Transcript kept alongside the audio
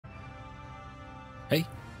Hey,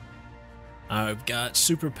 I've got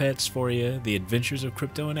Super Pets for you, The Adventures of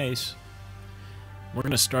Crypto and Ace. We're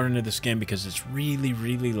going to start into this game because it's really,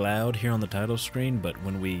 really loud here on the title screen, but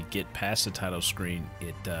when we get past the title screen,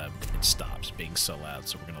 it stops being so loud.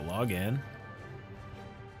 So we're going to log in.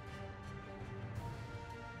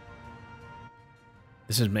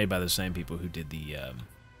 This is made by the same people who did the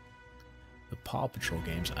Paw Patrol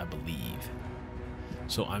games, I believe.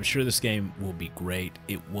 So I'm sure this game will be great.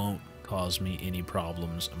 It won't cause me any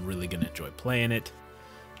problems. I'm really going to enjoy playing it.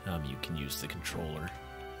 You can use the controller.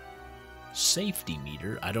 Safety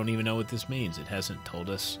meter. I don't even know what this means. It hasn't told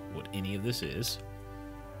us what any of this is.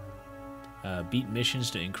 Beat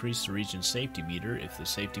missions to increase the region's safety meter. If the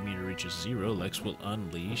safety meter reaches 0, Lex will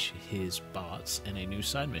unleash his bots and a new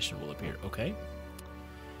side mission will appear. Okay.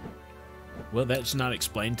 Well, that's not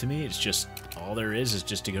explained to me. It's just, all there is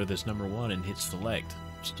just to go to this number 1 and hit select.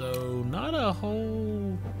 So, not a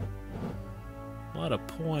whole lot of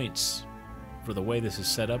points for the way this is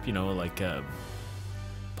set up. You know, like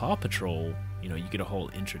Paw Patrol, you know, you get a whole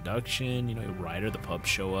introduction, you know, Ryder, the pups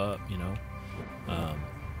show up, you know.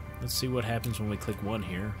 Let's see what happens when we click 1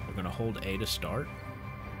 here. We're going to hold A to start.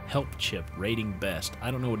 Help chip, rating best. I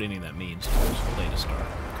don't know what any of that means. Just hold A to start,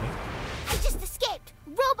 okay? I just escaped!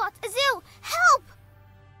 Robots, a zoo! Help!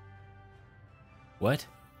 What?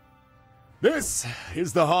 This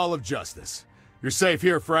is the Hall of Justice. You're safe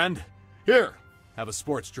here, friend. Here, have a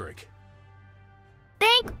sports drink.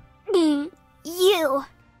 Thank you.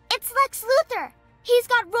 It's Lex Luthor. He's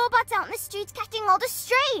got robots out in the streets catching all the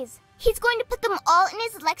strays. He's going to put them all in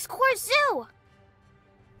his LexCorp zoo.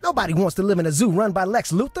 Nobody wants to live in a zoo run by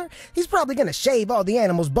Lex Luthor. He's probably gonna shave all the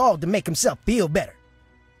animals bald to make himself feel better.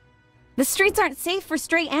 The streets aren't safe for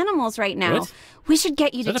stray animals right now. What? We should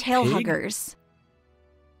get you to Is that a tail pig? huggers.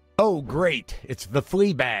 Oh, great. It's the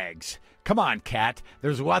flea bags. Come on, Cat.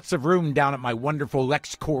 There's lots of room down at my wonderful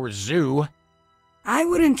LexCorp zoo. I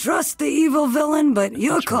wouldn't trust the evil villain, but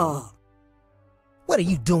your call. What are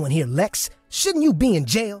you doing here, Lex? Shouldn't you be in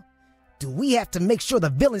jail? Do we have to make sure the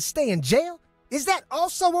villains stay in jail? Is that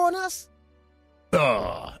also on us?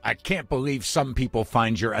 Ugh, I can't believe some people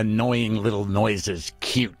find your annoying little noises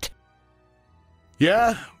cute.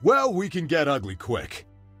 Yeah? Well, we can get ugly quick.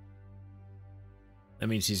 That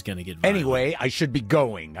means he's going to get violent. Anyway, I should be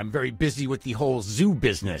going. I'm very busy with the whole zoo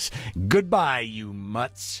business. Goodbye, you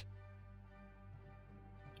mutts.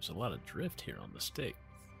 There's a lot of drift here on the stick.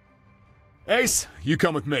 Ace, you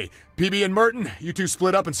come with me. PB and Merton, you two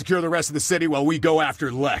split up and secure the rest of the city while we go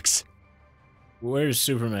after Lex. Where's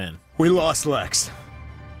Superman? We lost Lex.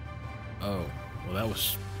 Oh, well,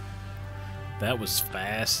 that was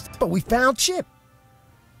fast. But we found Chip.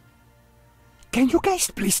 Can you guys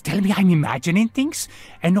please tell me I'm imagining things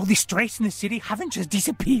and all the strays in the city haven't just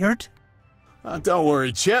disappeared? Don't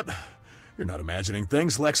worry, Chip. You're not imagining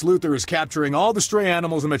things. Lex Luthor is capturing all the stray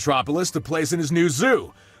animals in Metropolis to place in his new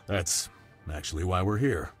zoo. That's actually why we're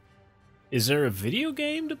here. Is there a video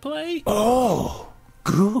game to play? Oh,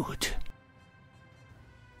 good.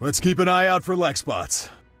 Let's keep an eye out for Lex bots.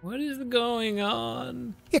 What is going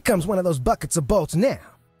on? Here comes one of those buckets of bolts now.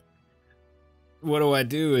 What do I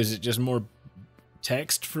do? Is it just more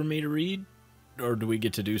text for me to read? Or do we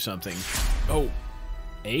get to do something? Oh,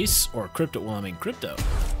 Ace or Crypto? Well, I mean Crypto,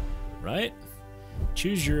 right?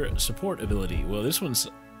 Choose your support ability. Well, this one's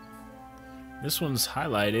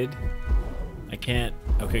highlighted. I can't.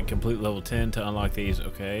 Okay, complete level 10 to unlock these.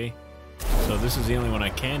 Okay. So this is the only one I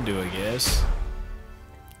can do, I guess.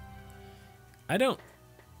 I don't...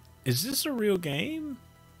 Is this a real game?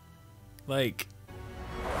 Like...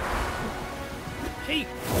 Hey!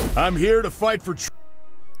 I'm here to fight for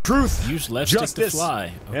truth, Use left stick to justice,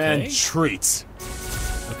 fly. Okay. and treats.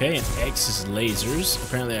 Okay, and X is lasers.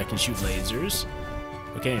 Apparently I can shoot lasers.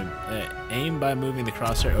 Okay, aim by moving the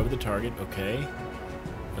crosshair over the target. Okay.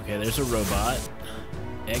 Okay, there's a robot.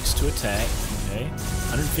 X to attack. Okay.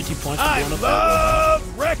 150 points for I blowing up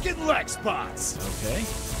love wrecking Lex bots. that robot. Okay.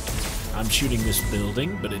 I'm shooting this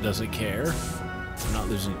building, but it doesn't care. I'm not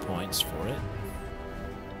losing points for it.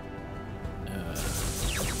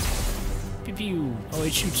 Pew pew. Oh,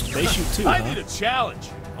 it shoots. They shoot too, I huh? need a challenge.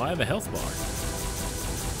 Oh, I have a health bar.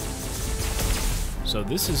 So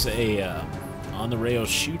this is a on-the-rails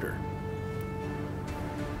shooter.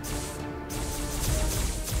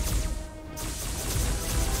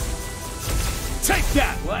 Take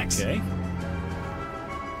that, Lex. Okay.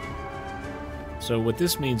 So what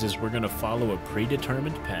this means is we're going to follow a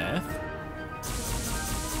predetermined path.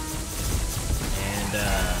 And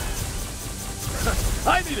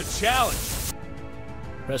I need a challenge.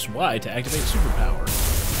 press Y to activate superpower.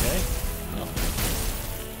 Okay. Oh.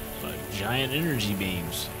 Giant energy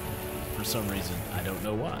beams. for some reason. I don't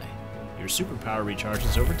know why. Your superpower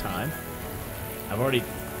recharges over time.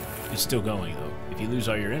 It's still going though. If you lose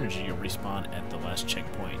all your energy, you'll respawn at the last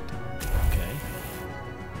checkpoint. Okay.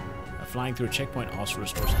 Flying through a checkpoint also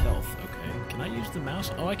restores health. Okay. Can I use the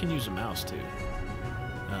mouse? Oh, I can use the mouse too.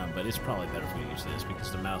 But it's probably better if we use this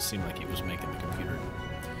because the mouse seemed like it was making the computer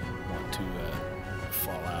want to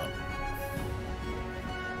fall out.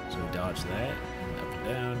 So we dodge that, and up and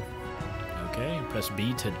down. Okay, press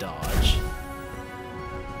B to dodge.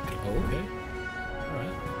 Oh, okay.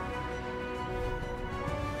 Alright.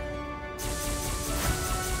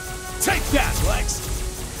 Take that, Lex!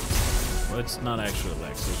 Well, it's not actually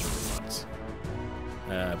Lex, those are robots.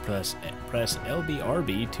 Press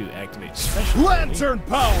LBRB to activate special Lantern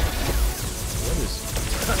power! What is...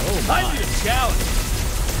 Oh, my. I need a challenge!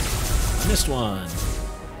 Missed one.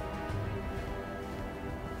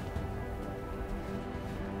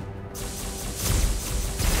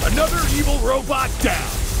 Another evil robot down!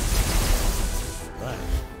 Right.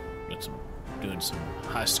 Doing some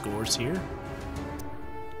high scores here.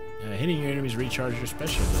 Hitting your enemies recharge your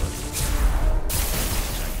special ability.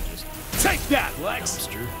 Take that, Lex!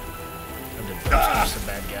 Dumpster. Time to dumpster some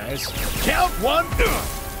bad guys. Count one!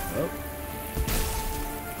 Oh.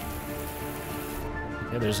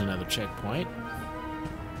 Yeah, there's another checkpoint.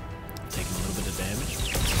 Taking a little bit of damage.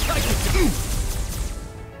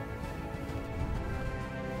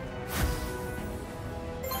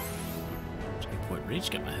 Checkpoint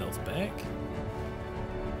reached, got my health back.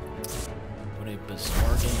 What a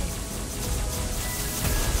bizarre game.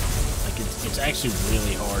 Like, it's actually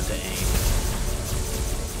really hard to aim.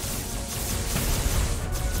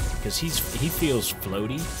 Because he feels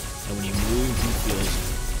floaty, and when you move, he feels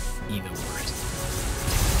even worse.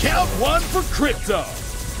 Count one for Crypto!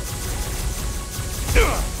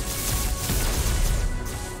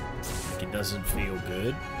 Like, it doesn't feel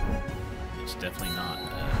good. It's definitely not.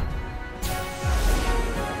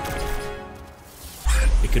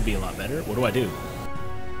 It could be a lot better. What do I do?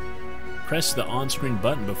 Press the on-screen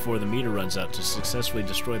button before the meter runs out to successfully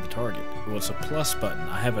destroy the target. Well, it's a plus button.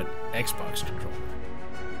 I have an Xbox controller.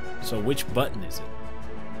 So which button is it?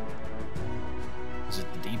 Is it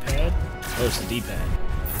the D-pad? Oh, it's the D-pad.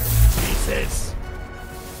 Jesus.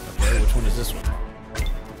 Okay, which one is this one?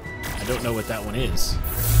 I don't know what that one is.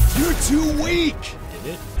 You're too weak!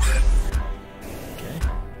 Did it? Okay.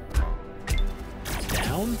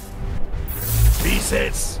 Down?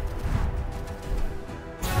 Pieces!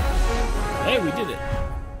 Hey, we did it.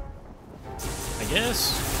 I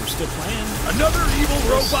guess we're still playing. Another evil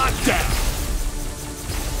robot down!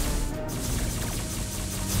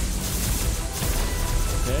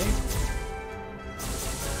 Okay.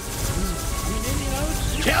 I mean, you know,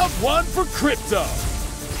 Count one for Crypto!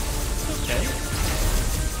 okay.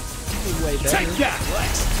 Way better. Take that,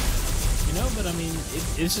 Lex! You know, but I mean,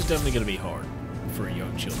 this is definitely going to be hard for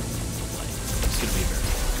young children to play. It's going to be very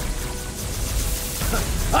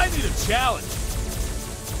I need a challenge!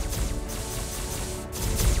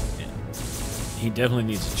 Yeah. He definitely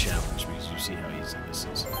needs a challenge because you see how easy this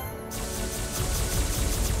is.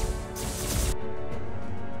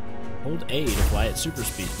 Hold A to fly at super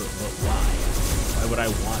speeds, but why? Why would I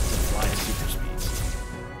want to fly at super speeds?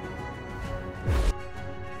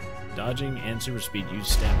 Dodging and super speed use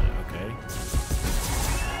stamina, okay?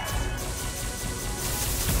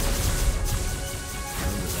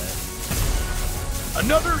 Remember that.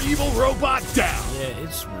 Another evil robot down! Yeah,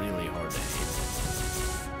 it's really hard to aim.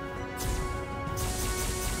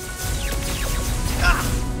 Ah!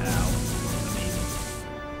 Ow.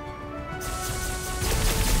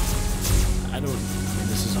 I mean,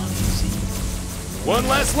 this is on easy. One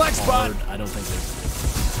less Lex bot! I don't think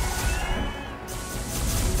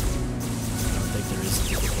there is a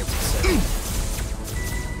difficulty setting.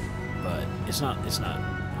 But it's not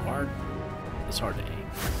hard. It's hard to aim.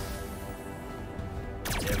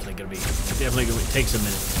 Definitely gonna be. It takes a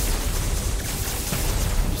minute.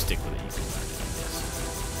 You stick with it. You can find it, I guess.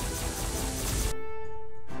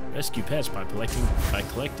 Rescue pets by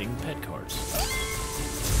collecting pet cards.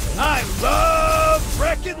 I love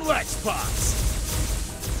wrecking Lex bots!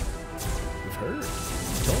 We've heard.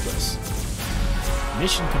 You told us.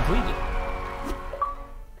 Mission completed.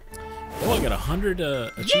 Oh, I got 100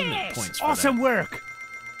 achievement points for Awesome that. work!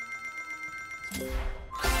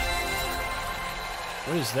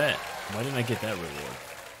 What is that? Why didn't I get that reward?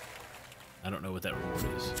 I don't know what that reward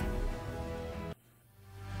is.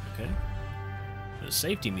 Okay. The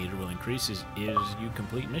safety meter will increase as you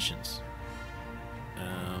complete missions.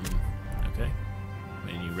 Okay.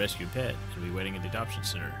 When you rescue a pet, it'll be waiting at the adoption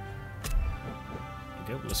center.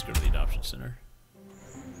 Okay, well, let's go to the adoption center.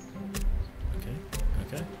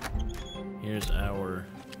 Okay. Here's our...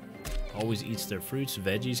 Always eats their fruits.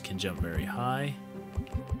 Veggies can jump very high.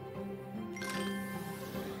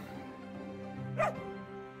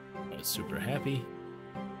 It's super happy.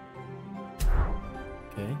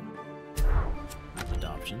 Okay.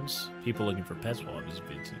 Adoptions. People looking for pets while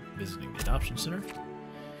visiting the adoption center.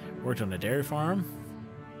 Worked on a dairy farm.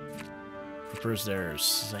 Prefers their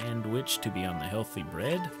sandwich to be on the healthy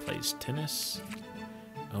bread. Plays tennis.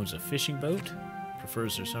 Owns a fishing boat.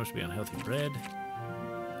 Prefers their sandwich to be on healthy bread.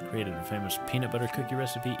 Created a famous peanut butter cookie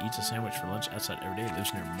recipe. Eats a sandwich for lunch outside every day.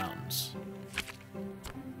 Lives near mountains.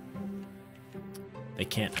 They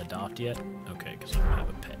can't adopt yet? Okay, because I don't have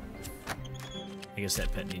a pet. I guess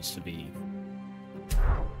that pet needs to be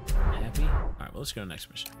happy. Alright, well, let's go to the next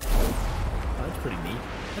mission. Oh, that's pretty neat.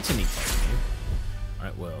 That's a neat part of the game.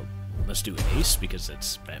 Alright, well, let's do Ace because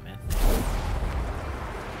it's Batman.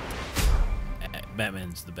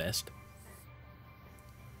 Batman's the best.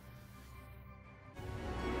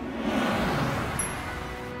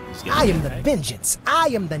 I am the vengeance. I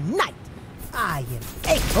am the knight. I am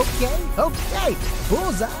Ace. Okay.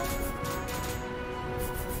 Bullseye.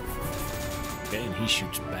 Okay, and he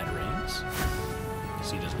shoots batarangs.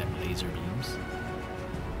 Because he doesn't have laser beams.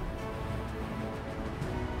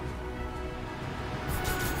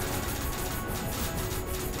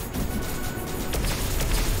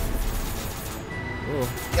 Whoa.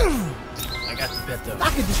 I got the pet though. I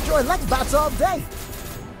could destroy Lexbots all day.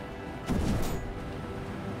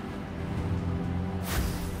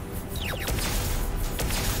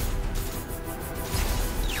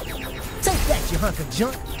 Take that, you hunk of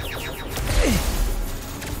junk.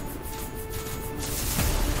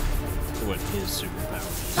 What his superpower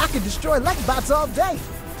is. I could destroy Lexbots all day.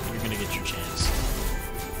 You're gonna get your chance.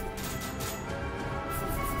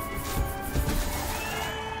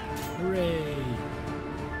 Hooray!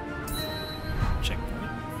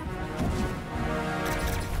 Checkpoint.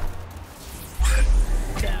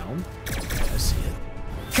 Down. I see it.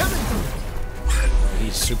 Coming through.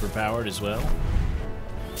 He's super powered as well.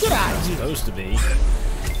 Get out of He's here. supposed to be.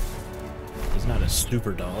 He's not a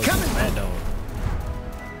super dog. He's a bad dog.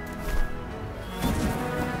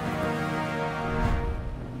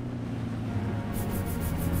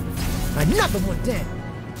 Another one down.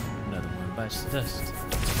 Another one bites the dust.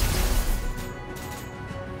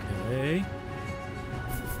 Okay.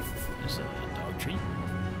 There's a dog treat.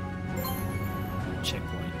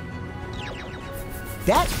 Checkpoint.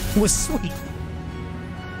 That was sweet.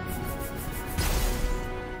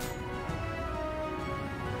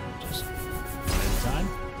 Just one at a time.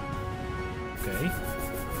 Okay.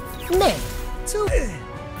 Man, too.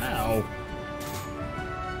 Ow.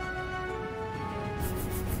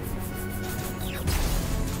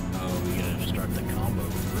 Oh, we gotta start the combo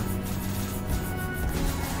over.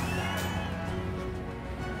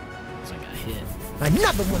 It's like a hit.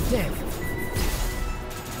 Another one down.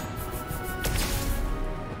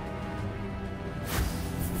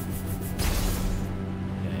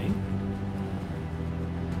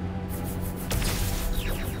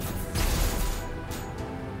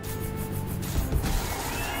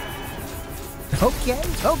 Okay.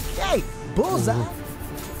 Okay. Bullseye.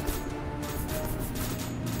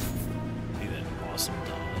 Do that awesome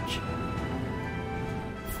dodge.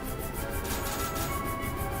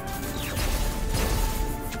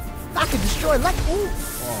 I could destroy like. Ooh.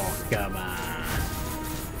 Oh, come on.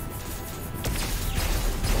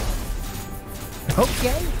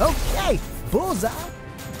 Okay. Bullseye.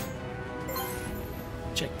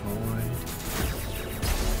 Checkpoint.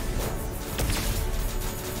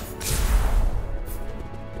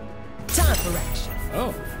 Time for action.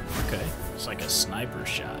 Oh, okay. It's like a sniper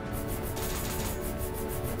shot.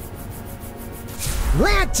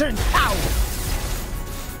 Lantern power.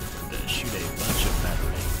 To shoot a bunch of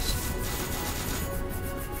batarangs.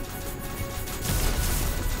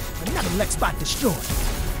 Another Lexbot destroyed.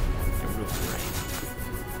 They're real great.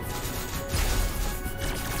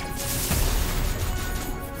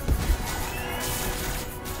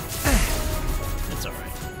 That's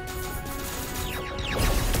alright.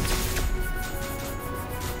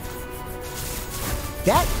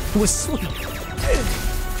 That was sweet.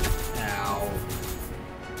 Ow.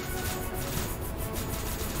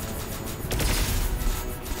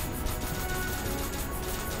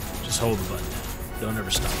 Just hold the button down. Don't ever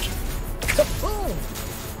stop you. Kaboom.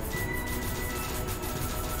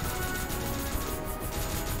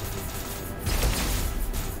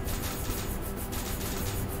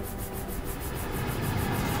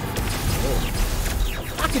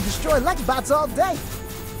 I could destroy Lexbots all day.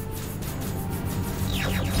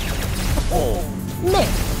 Oh, man,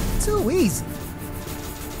 too easy.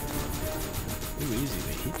 Too easy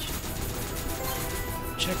to hit you.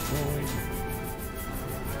 checkpoint.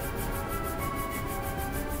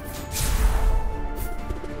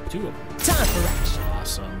 Two of them. Time for action.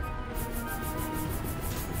 Awesome.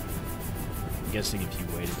 I'm guessing if you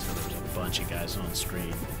waited till there was a bunch of guys on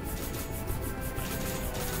screen.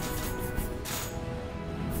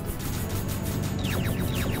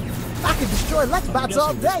 I could destroy Lexbots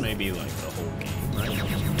all This day. may be like the whole game, right?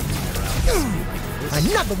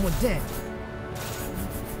 Another one down.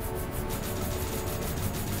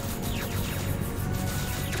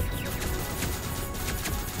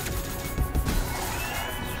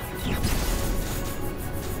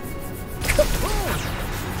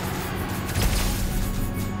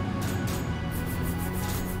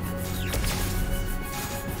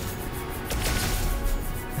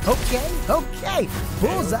 Okay.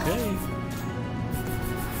 Bullseye. Okay.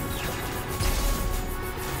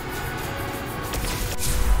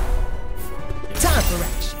 Time for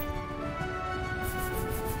action.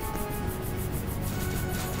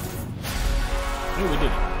 Oh, we did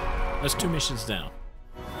it. That's 2 missions down.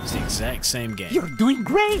 It's the exact same game. You're doing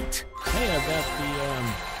great. Hey, I got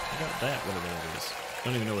that, whatever that is.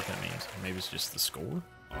 Don't even know what that means. Maybe it's just the score?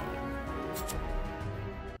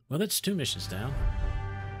 Well, that's 2 missions down.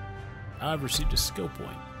 I've received a skill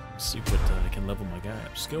point. Let's see what can level my guy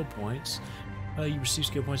up. Skill points. You receive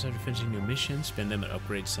skill points after finishing new missions. Spend them at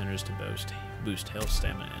upgrade centers to boost health,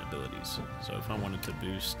 stamina, and abilities. So if I wanted to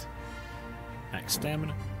boost max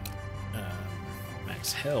stamina,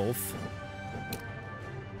 max health,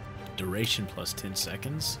 duration plus 10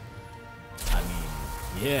 seconds. I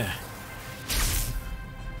mean, yeah.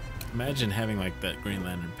 Imagine having like that Green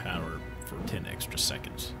Lantern power for 10 extra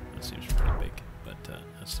seconds. That seems pretty big. But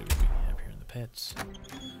let's see what we have here in the pets.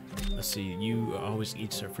 Let's see, you always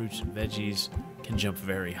eat some fruits and veggies, can jump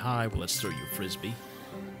very high. Well, let's throw you a frisbee.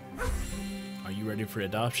 Are you ready for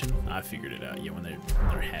adoption? I figured it out. Yeah, when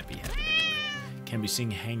they're happy to do it. Can be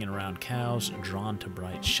seen hanging around cows, drawn to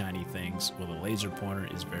bright, shiny things. Well, the laser pointer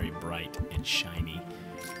is very bright and shiny.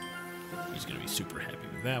 He's going to be super happy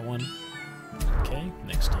with that one. Okay,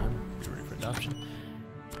 next time, you're ready for adoption.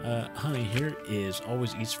 Honey here is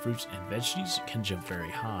always eats fruits and veggies, can jump very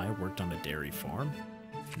high, worked on a dairy farm.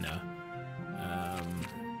 No.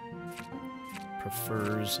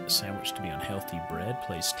 Prefers a sandwich to be on healthy bread,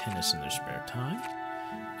 plays tennis in their spare time.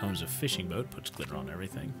 Owns a fishing boat, puts glitter on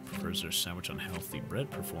everything. Prefers their sandwich on healthy bread,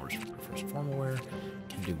 prefers formal wear,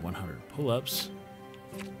 can do 100 pull-ups,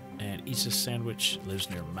 and eats a sandwich, lives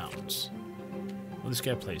near mountains. Well, this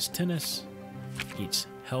guy plays tennis, eats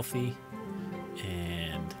healthy,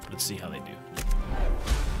 and let's see how they do.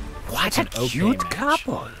 What a okay cute match.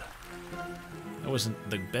 couple. That wasn't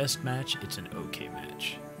the best match, it's an okay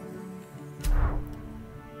match.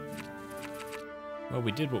 Well,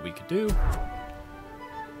 we did what we could do.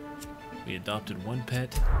 We adopted 1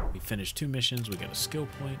 pet, we finished 2 missions, we got a skill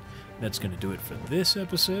point. That's going to do it for this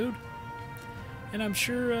episode. And I'm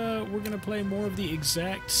sure we're going to play more of the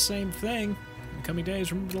exact same thing in the coming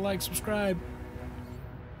days. Remember to like, subscribe,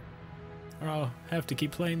 or I'll have to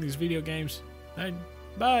keep playing these video games.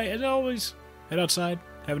 Bye, as always. Head outside,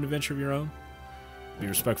 have an adventure of your own. Be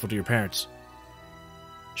respectful to your parents.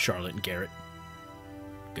 Charlotte and Garrett.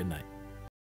 Good night.